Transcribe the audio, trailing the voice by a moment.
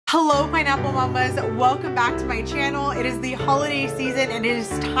Hello Pineapple Mamas, welcome back to my channel. It is the holiday season and it is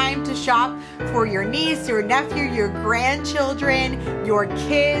time to shop for your niece, your nephew, your grandchildren, your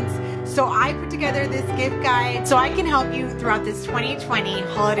kids. So I put together this gift guide so I can help you throughout this 2020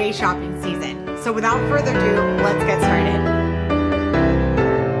 holiday shopping season. So without further ado, let's get started.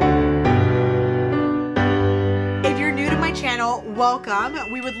 Channel,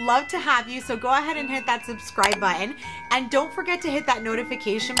 welcome. We would love to have you, so go ahead and hit that subscribe button and don't forget to hit that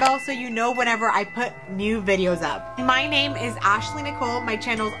notification bell so you know whenever I put new videos up. My name is Ashley Nicole. My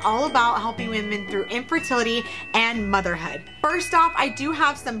channel is all about helping women through infertility and motherhood. First off, I do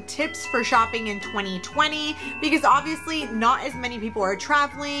have some tips for shopping in 2020 because obviously not as many people are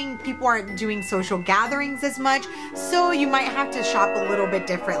traveling, people aren't doing social gatherings as much, so you might have to shop a little bit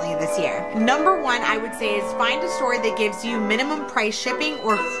differently this year. Number one, I would say, is find a store that gives you minimum price shipping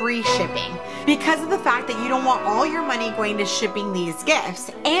or free shipping because of the fact that you don't want all your money going to shipping these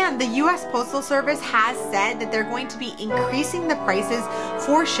gifts. And the US Postal Service has said that they're going to be increasing the prices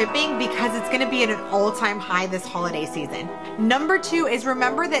for shipping because it's going to be at an all-time high this holiday season. Number two is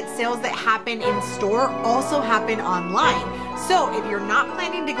remember that sales that happen in store also happen online. So if you're not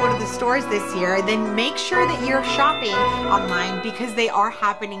planning to go to the stores this year, then make sure that you're shopping online because they are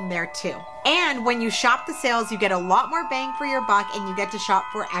happening there too. And when you shop the sales, you get a lot more bang for your buck and you get to shop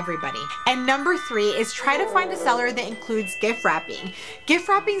for everybody. And number three is try to find a seller that includes gift wrapping. Gift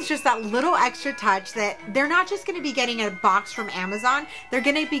wrapping is just that little extra touch that they're not just going to be getting a box from Amazon, they're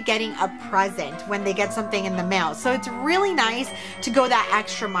going to be getting a present when they get something in the mail. So it's really nice to go that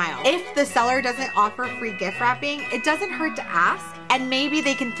extra mile. If the seller doesn't offer free gift wrapping, it doesn't hurt to ask, and maybe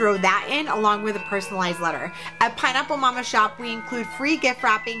they can throw that in along with a personalized letter. At Pineapple Mama Shop, we include free gift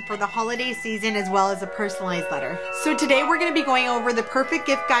wrapping for the holiday season as well as a personalized letter. So today we're going to be going over the perfect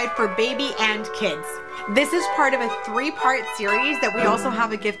gift guide for baby and kids. This is part of a 3-part series that we also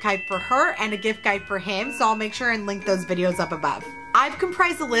have a gift guide for her and a gift guide for him, so I'll make sure and link those videos up above. I've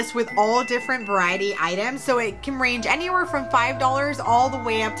comprised a list with all different variety items, so it can range anywhere from $5 all the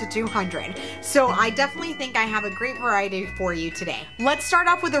way up to $200. So I definitely think I have a great variety for you today. Let's start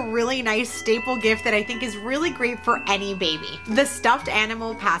off with a really nice staple gift that I think is really great for any baby. The stuffed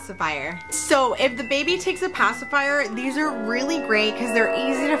animal pacifier. So if the baby takes a pacifier, these are really great because they're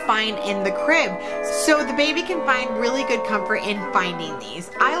easy to find in the crib. So the baby can find really good comfort in finding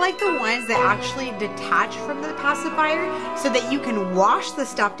these. I like the ones that actually detach from the pacifier so that you can wash the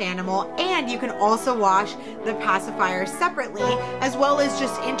stuffed animal and you can also wash the pacifier separately, as well as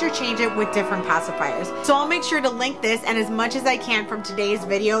just interchange it with different pacifiers. So I'll make sure to link this and as much as I can from today's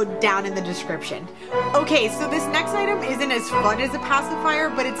video down in the description. Okay, so this next item isn't as fun as a pacifier,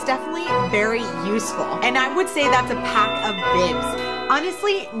 but it's definitely very useful. And I would say that's a pack of bibs.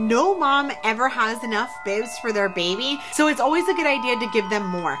 Honestly, no mom ever has enough bibs for their baby, so it's always a good idea to give them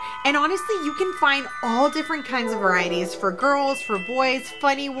more. And honestly, you can find all different kinds of varieties for girls, for boys,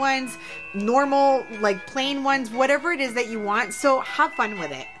 funny ones, normal, like plain ones, whatever it is that you want, so have fun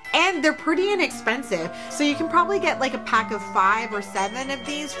with it. And they're pretty inexpensive, so you can probably get like a pack of 5 or 7 of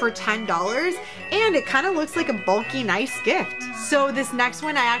these for $10, and it kind of looks like a bulky, nice gift. So this next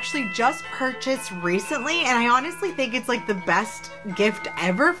one I actually just purchased recently, and I honestly think it's like the best gift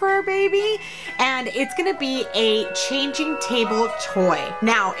ever for a baby, and it's gonna be a changing table toy.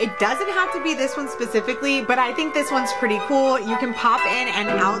 Now, it doesn't have to be this one specifically, but I think this one's pretty cool. You can pop in and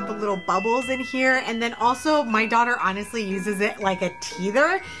out the little bubbles in here, and then also my daughter honestly uses it like a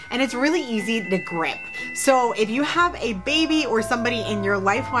teether, and it's really easy to grip. So if you have a baby or somebody in your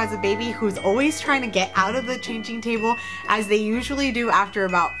life who has a baby who's always trying to get out of the changing table, as they usually do after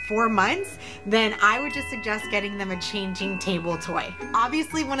about 4 months, then I would just suggest getting them a changing table toy.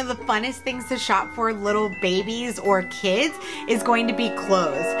 Obviously, one of the funnest things to shop for little babies or kids is going to be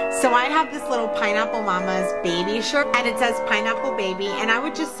clothes. So I have this little Pineapple Mama's baby shirt, and it says Pineapple Baby, and I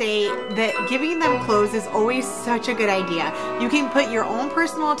would just say that giving them clothes is always such a good idea. You can put your own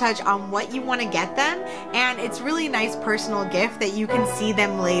personal touch on what you want to get them, and it's really nice personal gift that you can see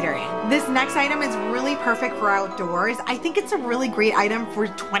them later in. This next item is really perfect for outdoors. I think it's a really great item for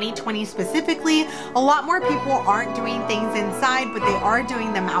 2020 specifically. A lot more people aren't doing things inside, but they are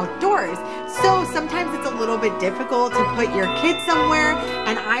doing them outdoors. So sometimes it's a little bit difficult to put your kids somewhere,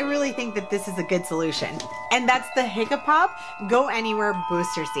 and I really think that this is a good solution. And that's the Hiccupop Go Anywhere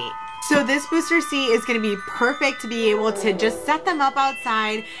booster seat. So this booster seat is going to be perfect to be able to just set them up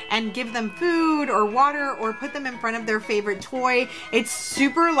outside and give them food or water or put them in front of their favorite toy. It's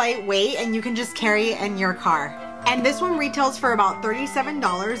super lightweight and you can just carry it in your car. And this one retails for about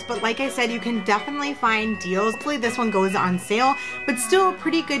 $37, but like I said, you can definitely find deals. Hopefully this one goes on sale, but still a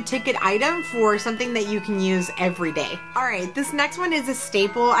pretty good ticket item for something that you can use every day. All right, this next one is a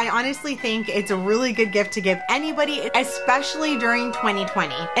staple. I honestly think it's a really good gift to give anybody, especially during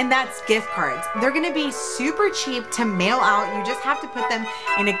 2020, and that's gift cards. They're gonna be super cheap to mail out. You just have to put them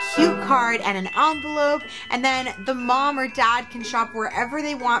in a cute card and an envelope, and then the mom or dad can shop wherever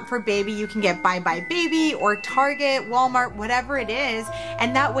they want for baby. You can get Bye Bye Baby or Target, Walmart, whatever it is,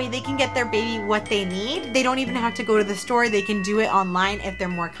 and that way they can get their baby what they need. They don't even have to go to the store. They can do it online if they're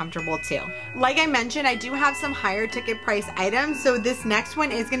more comfortable too. Like I mentioned, I do have some higher ticket price items, so this next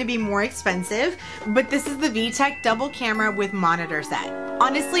one is going to be more expensive, but this is the VTech double camera with monitor set.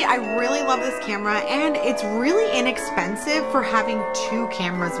 Honestly, I really love this camera, and it's really inexpensive for having 2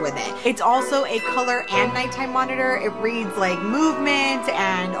 cameras with it. It's also a color and nighttime monitor. It reads like movement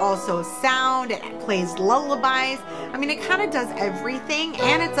and also sound. It plays lullabies. I mean, it kind of does everything,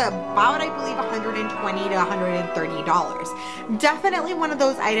 and it's about, I believe, $120 to $130. Definitely one of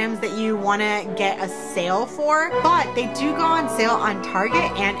those items that you want to get a sale for, but they do go on sale on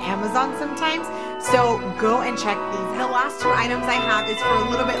Target and Amazon sometimes, so go and check these. The last 2 items I have is for a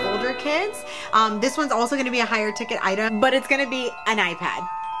little bit older kids. This one's also going to be a higher ticket item, but it's going to be an iPad.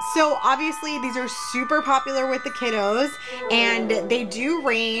 So obviously these are super popular with the kiddos, and they do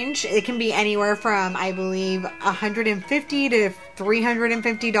range. It can be anywhere from, I believe, $150 to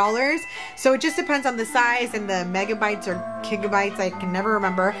 $350. So it just depends on the size and the megabytes or gigabytes, I can never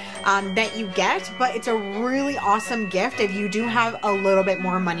remember, that you get. But it's a really awesome gift if you do have a little bit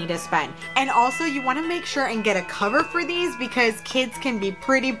more money to spend. And also you want to make sure and get a cover for these, because kids can be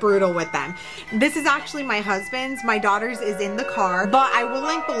pretty brutal with them. This is actually my husband's. My daughter's is in the car, but I will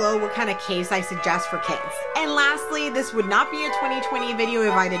link below what kind of case I suggest for kids. And lastly, this would not be a 2020 video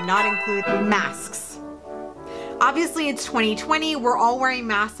if I did not include masks. Obviously it's 2020, we're all wearing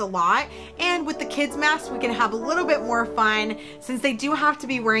masks a lot, and with the kids' masks we can have a little bit more fun since they do have to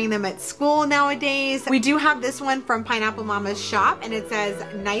be wearing them at school nowadays. We do have this one from Pineapple Mama's shop, and it says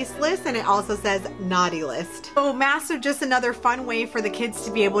nice list, and it also says naughty list. So masks are just another fun way for the kids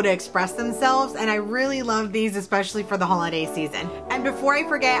to be able to express themselves, and I really love these, especially for the holiday season. And before I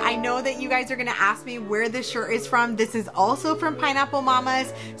forget, I know that you guys are gonna ask me where this shirt is from. This is also from Pineapple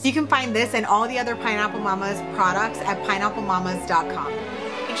Mama's, so you can find this and all the other Pineapple Mama's products at pineapplemamas.com.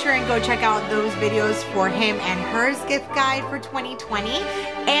 Make sure and go check out those videos for him and hers gift guide for 2020.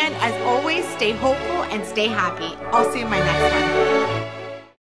 And as always, stay hopeful and stay happy. I'll see you in my next one.